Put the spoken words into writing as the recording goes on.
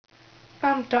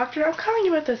Doctor, I'm calling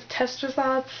you about those test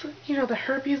results. You know, the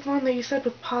herpes one that you said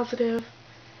was positive.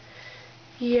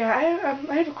 Yeah,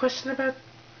 I have a question about...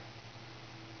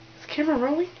 Is the camera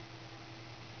rolling?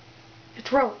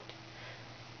 It's rolling.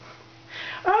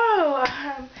 Oh,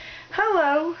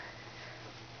 hello.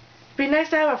 Be nice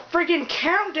to have a friggin'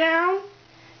 countdown.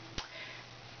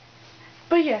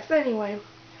 But yes, anyway.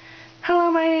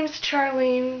 Hello, my name is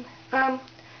Charlene. I'm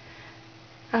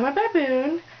a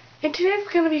baboon, and today's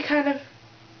gonna be kind of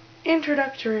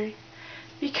introductory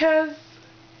because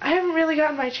I haven't really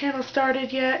gotten my channel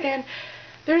started yet, and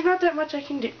there's not that much I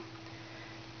can do.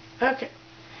 Okay.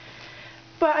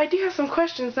 But I do have some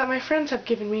questions that my friends have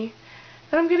given me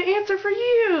that I'm gonna answer for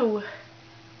you.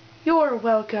 You're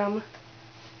welcome.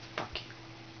 Fuck you.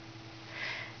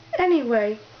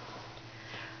 Anyway,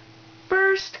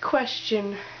 first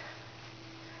question.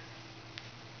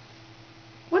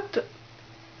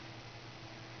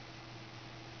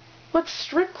 What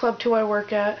strip club do I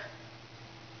work at?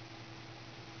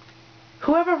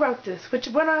 Whoever wrote this,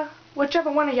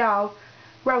 whichever one of y'all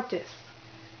wrote this,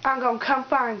 I'm gonna come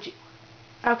find you.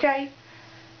 Okay?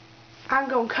 I'm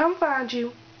gonna come find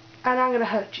you, and I'm gonna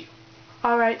hurt you.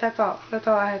 Alright, that's all. That's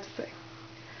all I have to say.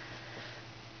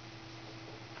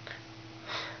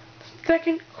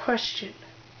 Second question.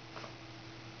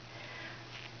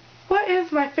 What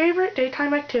is my favorite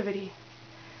daytime activity?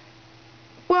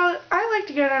 Well, I like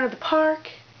to go down to the park,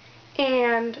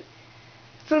 and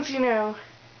since, you know,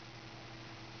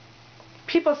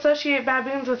 people associate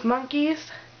baboons with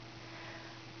monkeys,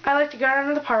 I like to go down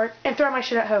to the park and throw my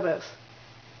shit at hobos.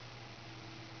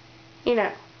 You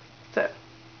know, so,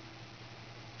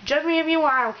 judge me if you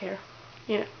want, I don't care.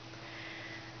 You know.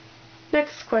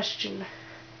 Next question.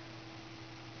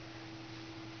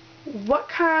 What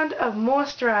kind of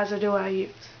moisturizer do I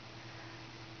use?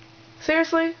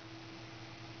 Seriously?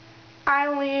 I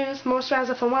only use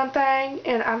moisturizer for one thing,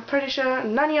 and I'm pretty sure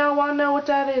none of y'all want to know what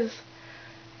that is.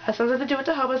 It has something to do with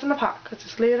the hobos in the park. Let's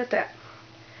just leave it at that.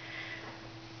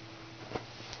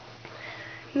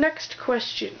 Next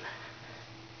question.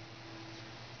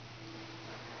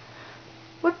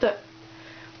 What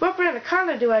brand of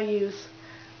condom do I use?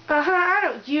 I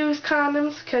don't use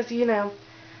condoms because, you know,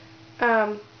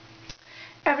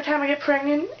 every time I get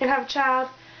pregnant and have a child,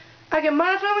 I get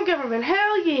money from the government.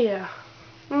 Hell yeah.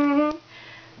 No,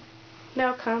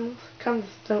 condoms. Condoms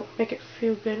don't make it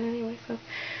feel good anyway, so.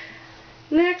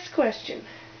 Next question.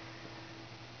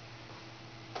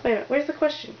 Wait a minute, where's the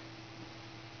question?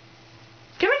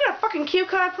 Can I get a fucking cue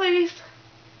card, please?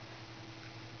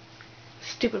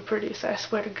 Stupid producer, I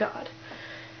swear to God.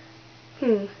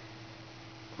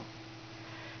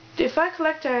 If I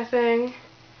collect anything,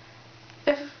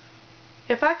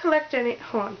 if I collect any,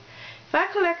 hold on. If I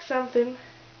collect something,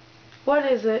 what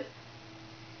is it?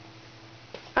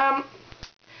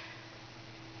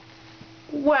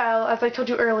 Well, as I told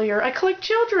you earlier, I collect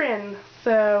children,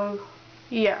 so,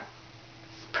 yeah.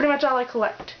 It's pretty much all I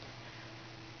collect.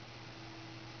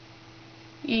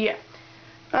 Yeah.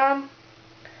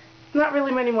 Not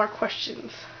really many more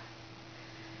questions.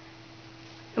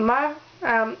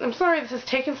 I'm sorry this is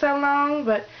taking so long,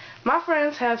 but my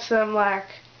friends have some, like,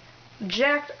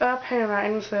 jacked up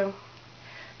handwriting, so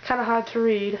kind of hard to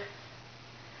read.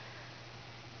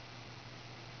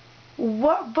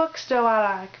 What books do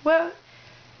I like? Well,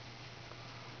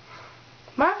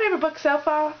 my favorite book so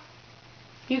far,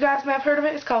 you guys may have heard of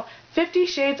it, it's called 50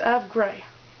 Shades of Grey.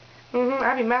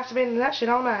 I be masturbating to that shit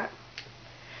all night.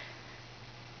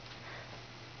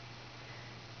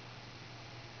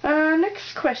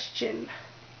 Next question.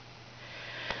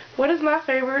 What is my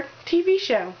favorite TV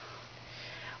show?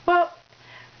 Well,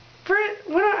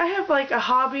 when I have like a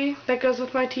hobby that goes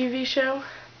with my TV show,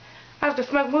 I have to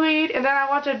smoke weed, and then I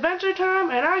watch Adventure Time,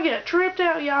 and I get tripped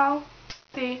out, y'all.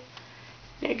 See?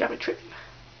 Yeah, it got me tripping.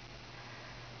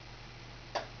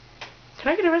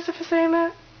 Can I get arrested for saying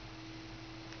that?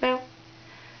 No?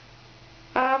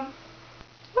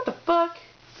 What the fuck?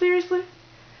 Seriously?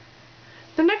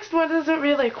 The next one isn't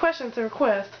really a question, it's a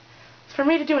request. It's for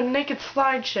me to do a naked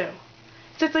slideshow.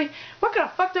 Seriously, what kind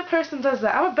of fucked up person does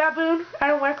that? I'm a baboon, I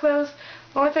don't wear clothes.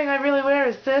 The only thing I really wear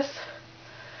is this.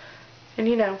 And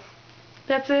you know,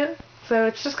 that's it. So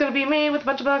it's just gonna be me with a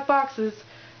bunch of black boxes.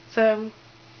 So,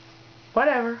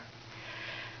 whatever.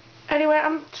 Anyway,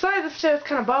 I'm sorry this show is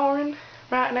kind of boring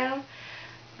right now,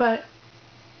 but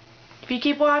if you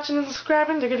keep watching and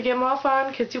subscribing, they're gonna get more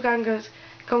fun because you guys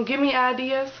gonna give me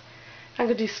ideas. I'm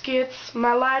gonna do skits.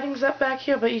 My lighting's up back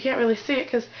here, but you can't really see it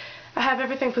because I have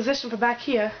everything positioned for back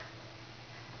here.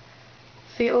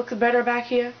 See, it looks better back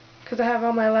here because I have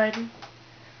all my lighting.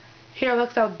 Here it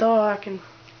looks all dark and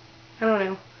I don't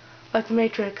know, like the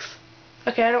Matrix.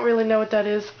 Okay, I don't really know what that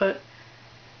is, but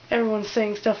everyone's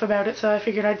saying stuff about it, so I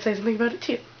figured I'd say something about it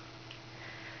too.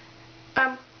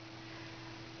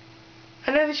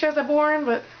 I know these shows are boring,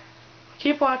 but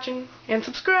keep watching and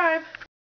subscribe.